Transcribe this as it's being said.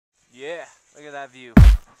that view.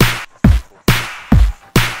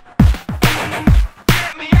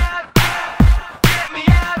 Get me out, get me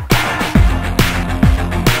out.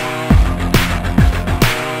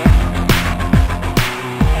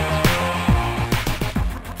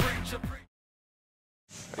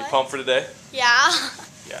 Are you pumped for today? Yeah.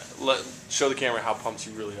 Yeah. Show the camera how pumped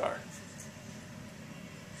you really are.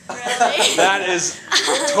 Really? That is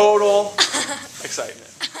total excitement.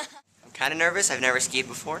 I'm kind of nervous. I've never skied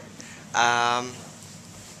before. I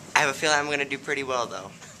have a feeling I'm going to do pretty well,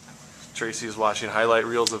 though. Tracy is watching highlight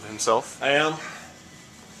reels of himself. I am.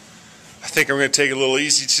 I think I'm going to take it a little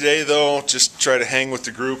easy today, though. Just try to hang with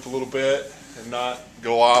the group a little bit and not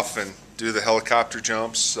go off and do the helicopter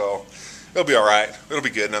jumps. So it'll be all right. It'll be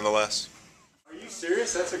good nonetheless. Are you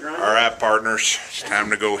serious? That's a grind? All right, partners. It's time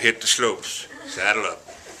to go hit the slopes. Saddle up.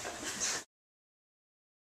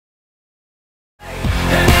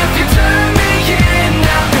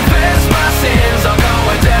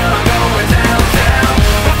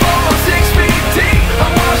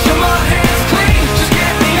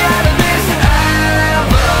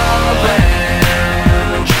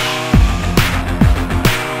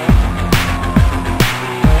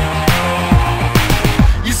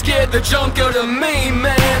 The junk out of me,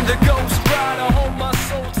 man. The ghost rider, hold my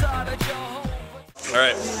soul tight at your home. All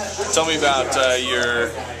right. Tell me about your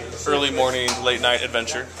early morning, late night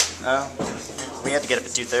adventure. We had to get up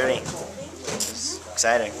at 2:30. It's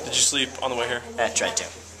exciting. Did you sleep on the way here? I tried to.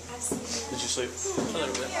 Did you sleep? A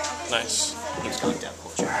little bit. Nice. He was going down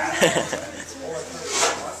culture.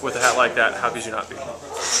 With a hat like that, how could you not be?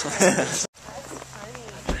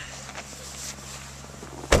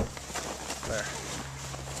 There.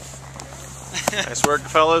 Nice work,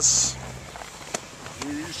 fellas.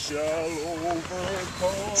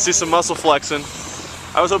 See some muscle flexing.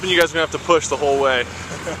 I was hoping you guys were going to have to push the whole way.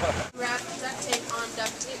 Wrap duct tape on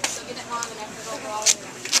duct tape, so get it long enough to go all the way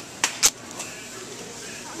around.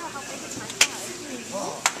 I don't know how big is my fly.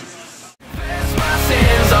 My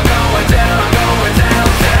sins are going down, I'm going down,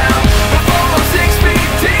 down. Before I'm 6 feet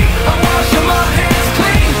deep, I'm washing my hands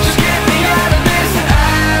clean. Just get me out of this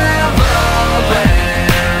avalanche.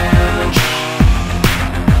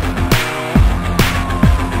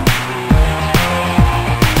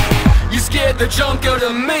 The junk out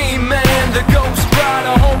of me, man. The ghost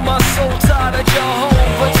rider, hold my soul tight at your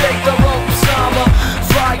home. But take the ropes, I'm a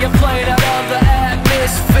flying plane out of the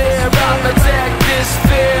atmosphere. I'll attack this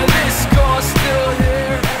fear, this car's still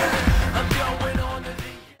here. I'm going on to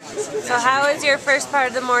the... So how was your first part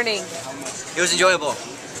of the morning? It was enjoyable.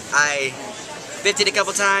 I biffed it a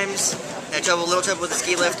couple times. Had a little trouble with the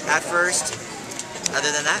ski lift at first.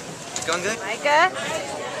 Other than that, it's going good. Micah?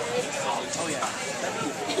 Oh yeah.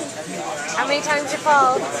 How many times you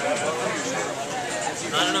fall?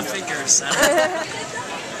 Not enough fingers.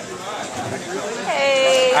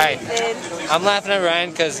 Hey. Alright. I'm laughing at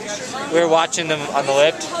Ryan because we were watching them on the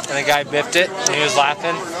lift and the guy biffed it and he was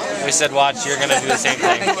laughing. We said, watch, you're going to do the same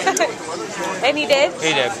thing. And he did?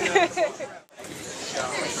 He did.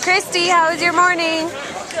 Christy, how was your morning?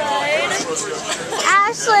 Good.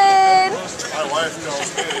 Ashlyn!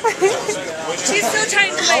 She's still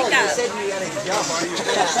trying to wake up.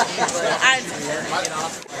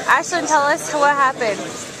 Ashlyn, tell us what happened.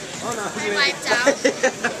 We wiped out.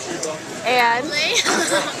 And? And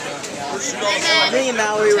then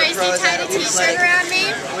Tracy tied a t-shirt around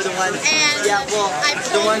me. We're the ones. And yeah, well, I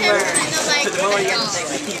pulled him kind of like a dog.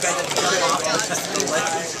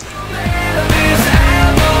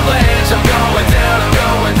 I'm going down, I'm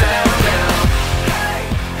going down, down.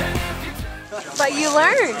 But you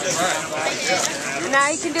learned. Now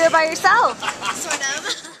you can do it by yourself. Sort of.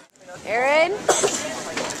 Aaron,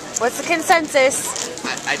 what's the consensus?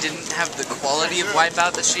 I didn't have the quality of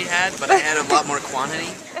wipeout that she had, but I had a lot more quantity.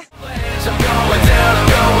 I'm going down, I'm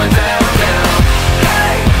going down, down.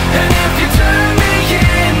 Hey, and if you turn me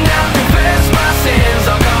in, I'll confess my sins.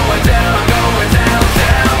 I'm going down, I'm going down,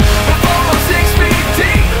 down. Before I'm 6 feet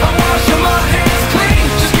deep, I'm washing my hands clean.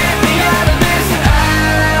 Just get me out of this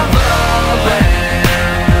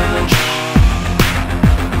avalanche.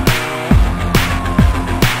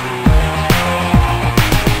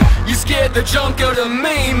 You scared the junk out of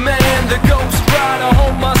me, man. The ghost rider,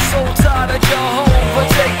 hold my soul tight at your home. But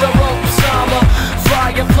take the ropes, I'm a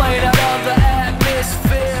flying plane out of the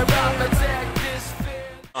atmosphere. I'll attack this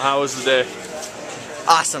fear. How was the day?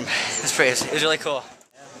 Awesome. It was really cool.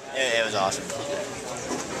 It was awesome.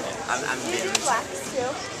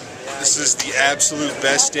 This is the absolute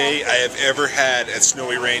best day I have ever had at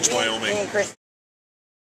Snowy Range, Wyoming.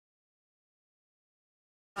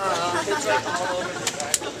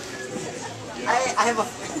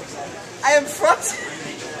 I am frozen.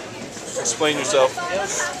 Explain yourself.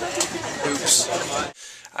 Oops.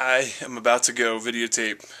 I am about to go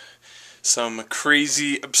videotape some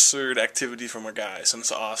crazy, absurd activity from our guys, and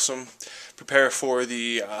it's awesome. Prepare for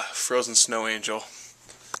the frozen snow angel.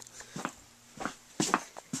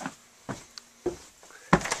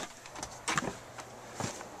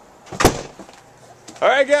 All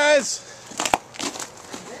right, guys.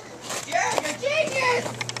 Yeah, you're genius!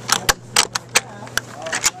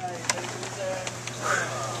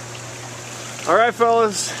 All right,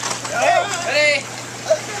 fellas. Ready?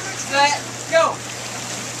 Set, go!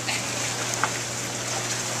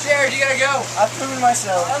 Jared, you gotta go. I've proven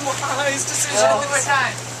myself. I'm wise. Decision. One more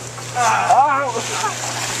time.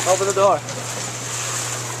 Open the door.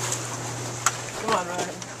 Come on,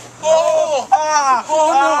 Ryan. Oh! Ah!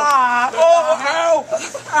 Oh no! Oh,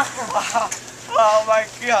 how? Oh my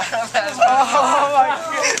god. Oh my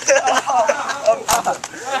god.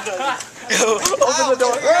 Open the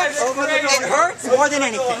door. Open the door. It hurts more than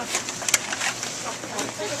anything.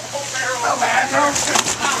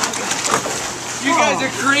 You guys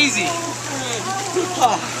are crazy.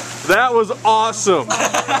 That was awesome.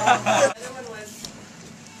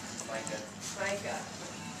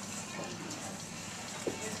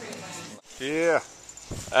 Yeah.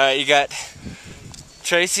 Alright, you got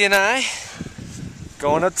Tracy and I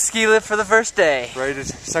going up the ski lift for the first day. Ready to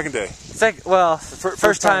second day.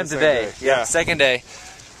 First time today. Second day. Yeah. Second day.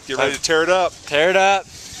 Get ready to tear it up. Tear it up.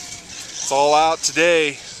 It's all out today.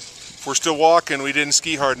 If we're still walking, we didn't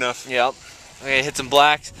ski hard enough. Yep. Okay, hit some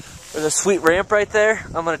blacks. There's a sweet ramp right there.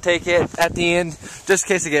 I'm gonna take it at the end, just in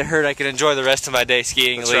case I get hurt. I can enjoy the rest of my day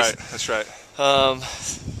skiing. That's at least. right. That's right.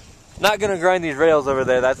 Not gonna grind these rails over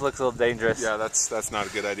there. That looks a little dangerous. Yeah, that's not a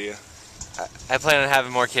good idea. I plan on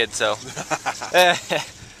having more kids, so.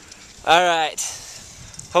 All right.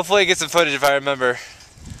 Hopefully, I get some footage if I remember.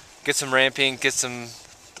 Get some ramping. Get some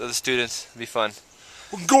of the students. It'll be fun.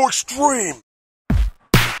 We can go extreme.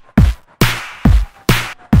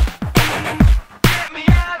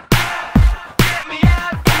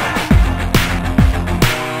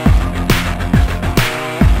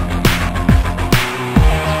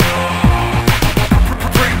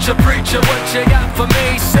 Preacher, what you got for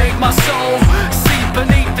me? Save my soul. See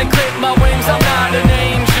beneath and clip my wings. I'm not an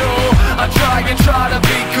angel. I try to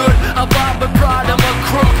be good. I vibe with pride. I'm a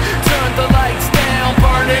crook. Turn the lights down,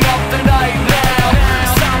 burning up the night now.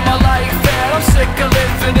 Sound my life out. I'm sick of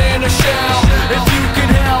living in a shell. If you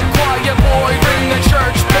can help, quiet boy, ring the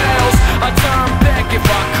church bells. I'd turn back if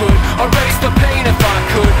I could, erase the pain if I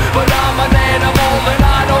could. But I'm an animal and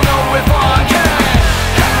I don't know if I can.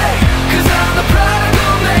 Hey, 'cause I'm the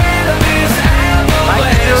prodigal man of this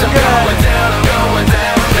avalanche. I'm going down,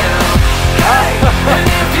 down. Hey, and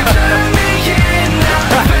if you turn me in, I'll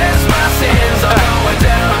confess my sins. I'm going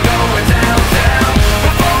down, down.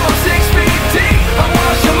 Before I'm 6 feet deep, I'm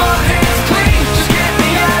washing my hands clean. Just get me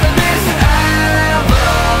out of this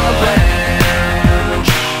avalanche.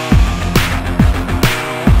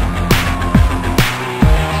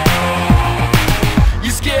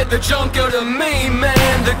 You scared the junk out of me,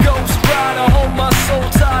 man. The ghost rider, hold my soul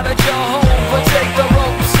tight at Jehovah. Take the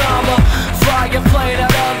ropes, I'm a flying plane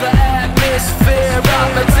out of the atmosphere.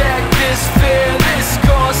 I'm attack this fear, this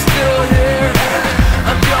scar's still here.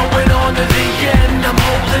 I'm going on to the end, I'm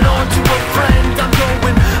holding on to a friend. I'm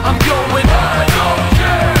going, I don't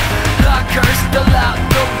care. I curse the lot,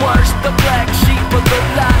 the worst, the black sheep of the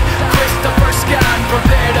lot. Christopher Scott,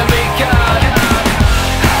 prepare to be God.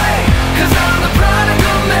 Hey, 'cause I'm the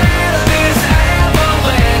prodigal man of this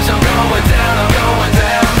avalanche. I'm going down,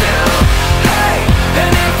 Hey,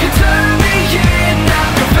 and if you turn me in,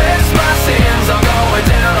 I'll confess my sins. I'm going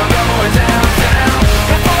down,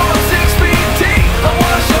 Before I'm 6 feet deep, I'm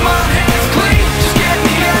washing my hands clean. Just get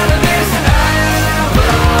me out of this avalanche.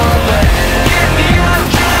 Get me out,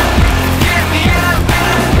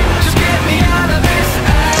 just get me out of this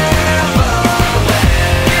avalanche.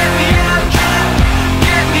 Get me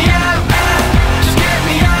out, just get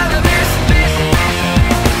me out of this.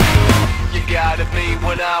 You guided me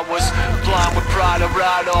when I was blind with pride,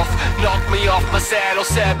 right off. Knocked me off my saddle,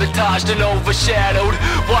 sabotaged and overshadowed.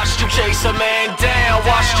 Watched you chase a man down,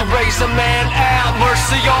 watched you raise a man out.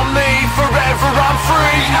 Mercy on me,